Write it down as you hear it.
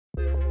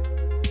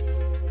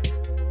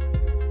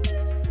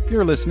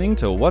You're listening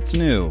to What's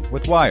New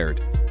with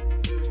Wired.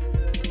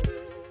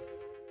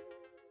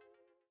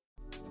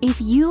 If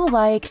you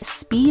like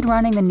speed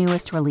running the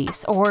newest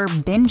release or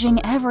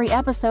binging every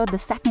episode the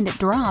second it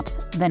drops,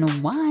 then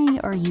why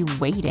are you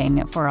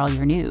waiting for all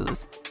your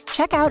news?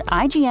 Check out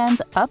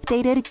IGN's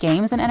updated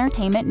Games and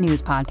Entertainment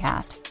News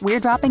podcast.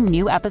 We're dropping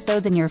new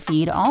episodes in your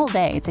feed all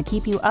day to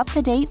keep you up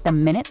to date the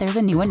minute there's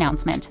a new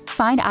announcement.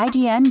 Find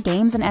IGN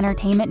Games and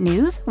Entertainment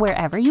News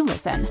wherever you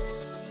listen.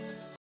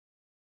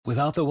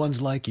 Without the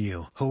ones like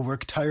you, who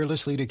work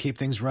tirelessly to keep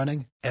things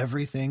running,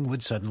 everything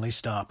would suddenly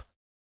stop.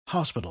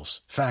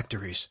 Hospitals,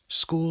 factories,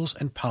 schools,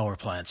 and power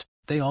plants,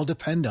 they all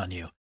depend on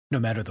you. No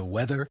matter the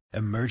weather,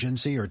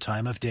 emergency, or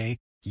time of day,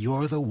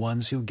 you're the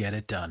ones who get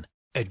it done.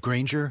 At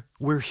Grainger,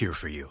 we're here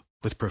for you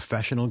with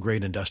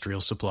professional-grade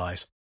industrial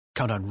supplies.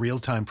 Count on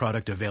real-time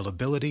product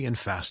availability and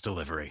fast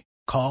delivery.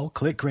 Call,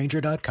 click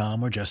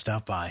Grainger.com, or just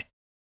stop by.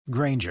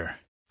 Grainger,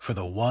 for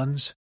the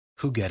ones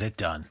who get it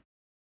done.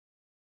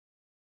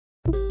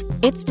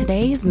 It's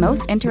today's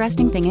most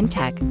interesting thing in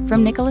tech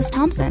from Nicholas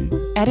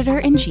Thompson,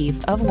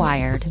 editor-in-chief of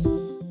Wired.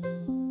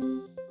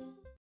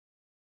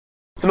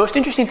 The most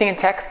interesting thing in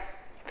tech,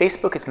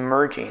 Facebook is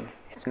merging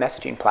its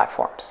messaging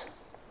platforms,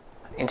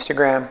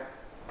 Instagram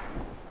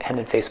and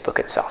in Facebook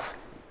itself.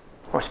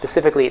 More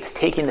specifically, it's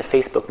taking the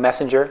Facebook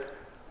Messenger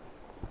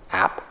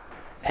app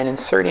and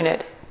inserting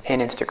it in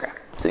Instagram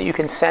so that you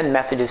can send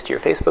messages to your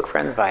Facebook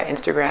friends via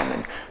Instagram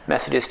and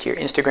messages to your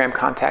Instagram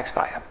contacts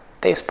via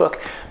Facebook.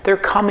 They're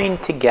coming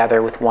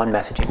together with one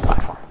messaging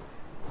platform.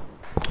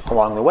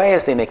 Along the way,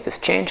 as they make this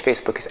change,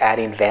 Facebook is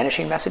adding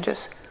vanishing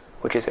messages,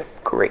 which is a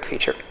great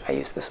feature. I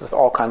use this with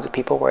all kinds of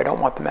people where I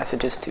don't want the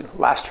messages to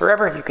last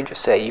forever. You can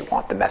just say you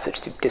want the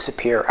message to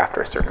disappear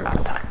after a certain amount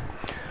of time.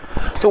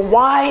 So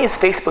why is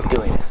Facebook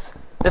doing this?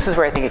 This is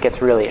where I think it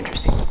gets really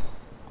interesting.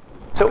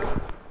 So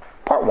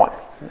part one,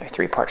 there are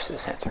 3 parts to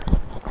this answer.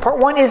 Part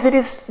one is that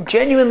it's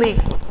genuinely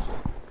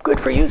good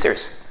for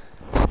users.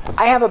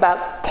 I have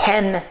about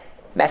 10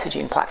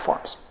 messaging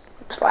platforms,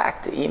 from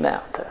Slack to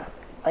email to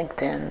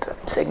LinkedIn to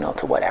Signal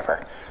to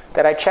whatever,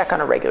 that I check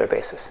on a regular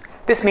basis.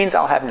 This means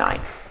I'll have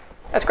 9.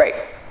 That's great.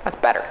 That's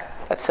better.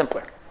 That's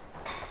simpler.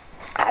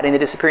 Adding the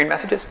disappearing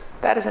messages,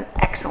 that is an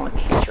excellent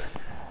feature.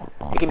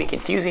 It can be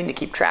confusing to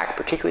keep track,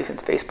 particularly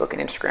since Facebook and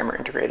Instagram are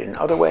integrated in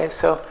other ways.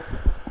 So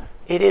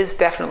it is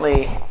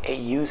definitely a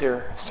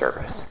user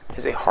service. It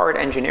is a hard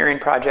engineering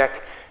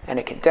project, and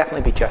it can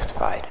definitely be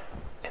justified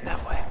in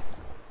that way.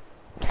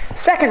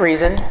 Second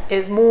reason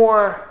is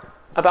more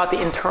about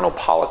the internal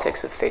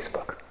politics of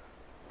Facebook.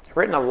 I've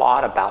written a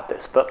lot about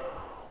this, but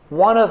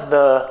one of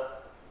the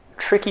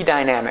tricky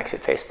dynamics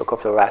at Facebook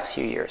over the last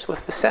few years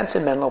was the sense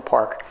in Menlo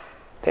Park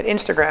that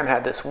Instagram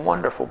had this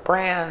wonderful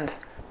brand,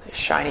 this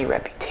shiny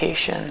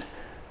reputation,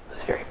 it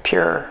was very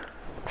pure.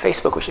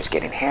 Facebook was just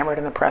getting hammered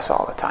in the press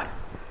all the time.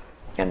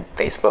 And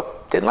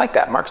Facebook didn't like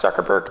that. Mark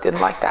Zuckerberg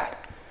didn't like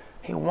that.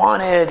 He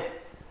wanted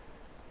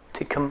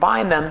to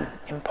combine them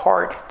in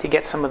part to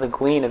get some of the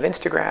glean of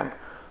Instagram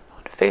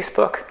onto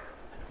Facebook,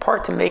 in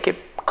part to make it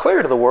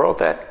clear to the world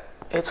that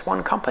it's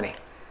one company.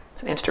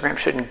 And Instagram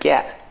shouldn't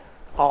get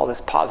all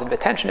this positive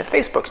attention if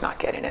Facebook's not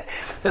getting it.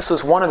 This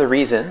was one of the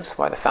reasons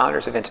why the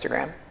founders of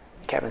Instagram,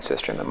 Kevin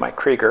Systrom and Mike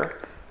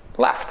Krieger,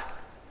 left.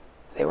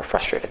 They were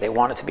frustrated. They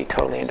wanted to be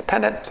totally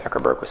independent.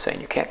 Zuckerberg was saying,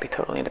 you can't be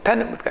totally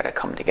independent. We've got to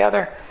come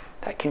together.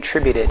 That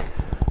contributed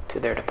to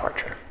their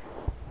departure.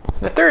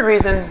 The third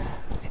reason,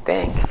 I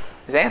think,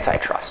 is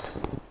antitrust.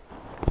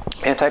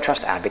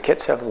 Antitrust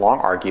advocates have long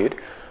argued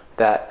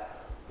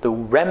that the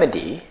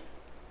remedy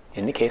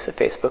in the case of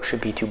Facebook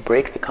should be to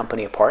break the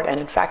company apart, and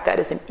in fact that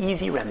is an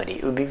easy remedy.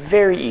 It would be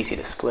very easy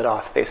to split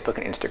off Facebook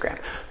and Instagram,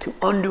 to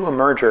undo a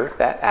merger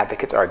that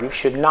advocates argue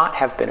should not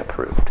have been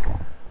approved.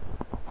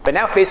 But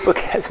now Facebook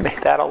has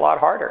made that a lot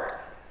harder.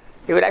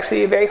 It would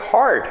actually be a very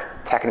hard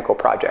technical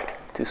project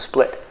to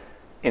split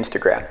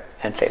Instagram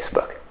and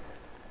Facebook.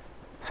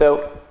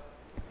 So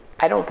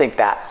I don't think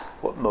that's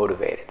what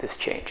motivated this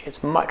change.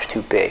 It's much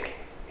too big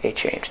a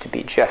change to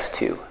be just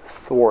to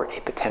thwart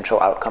a potential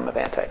outcome of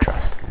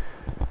antitrust.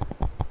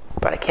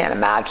 But I can't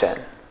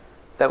imagine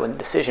that when the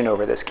decision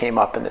over this came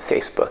up in the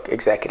Facebook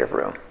executive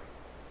room,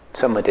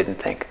 someone didn't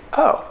think,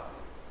 oh,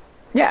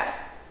 yeah,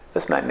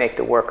 this might make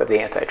the work of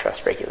the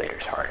antitrust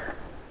regulators harder.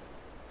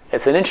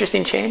 It's an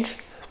interesting change.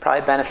 It's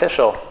probably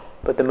beneficial,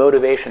 but the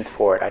motivations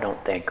for it, I don't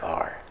think,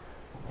 are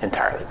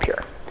entirely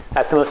pure.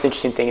 That's the most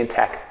interesting thing in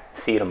tech.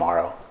 See you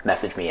tomorrow.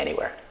 Message me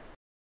anywhere.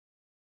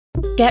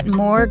 Get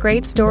more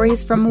great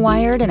stories from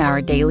Wired in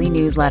our daily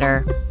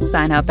newsletter.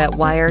 Sign up at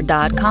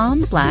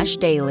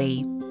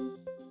wired.com/daily.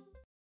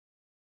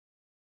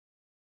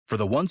 For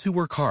the ones who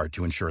work hard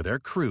to ensure their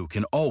crew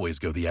can always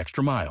go the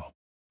extra mile,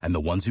 and the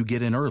ones who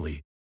get in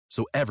early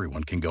so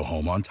everyone can go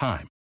home on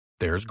time,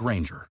 there's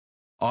Grainger,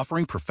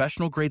 offering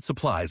professional-grade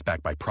supplies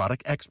backed by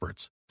product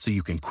experts so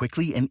you can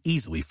quickly and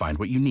easily find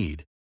what you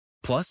need.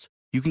 Plus,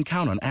 you can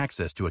count on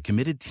access to a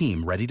committed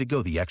team ready to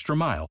go the extra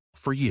mile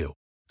for you.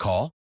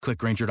 Call, click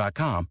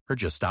Grainger.com, or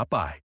just stop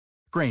by.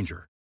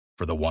 Grainger,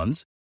 for the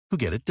ones who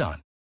get it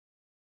done.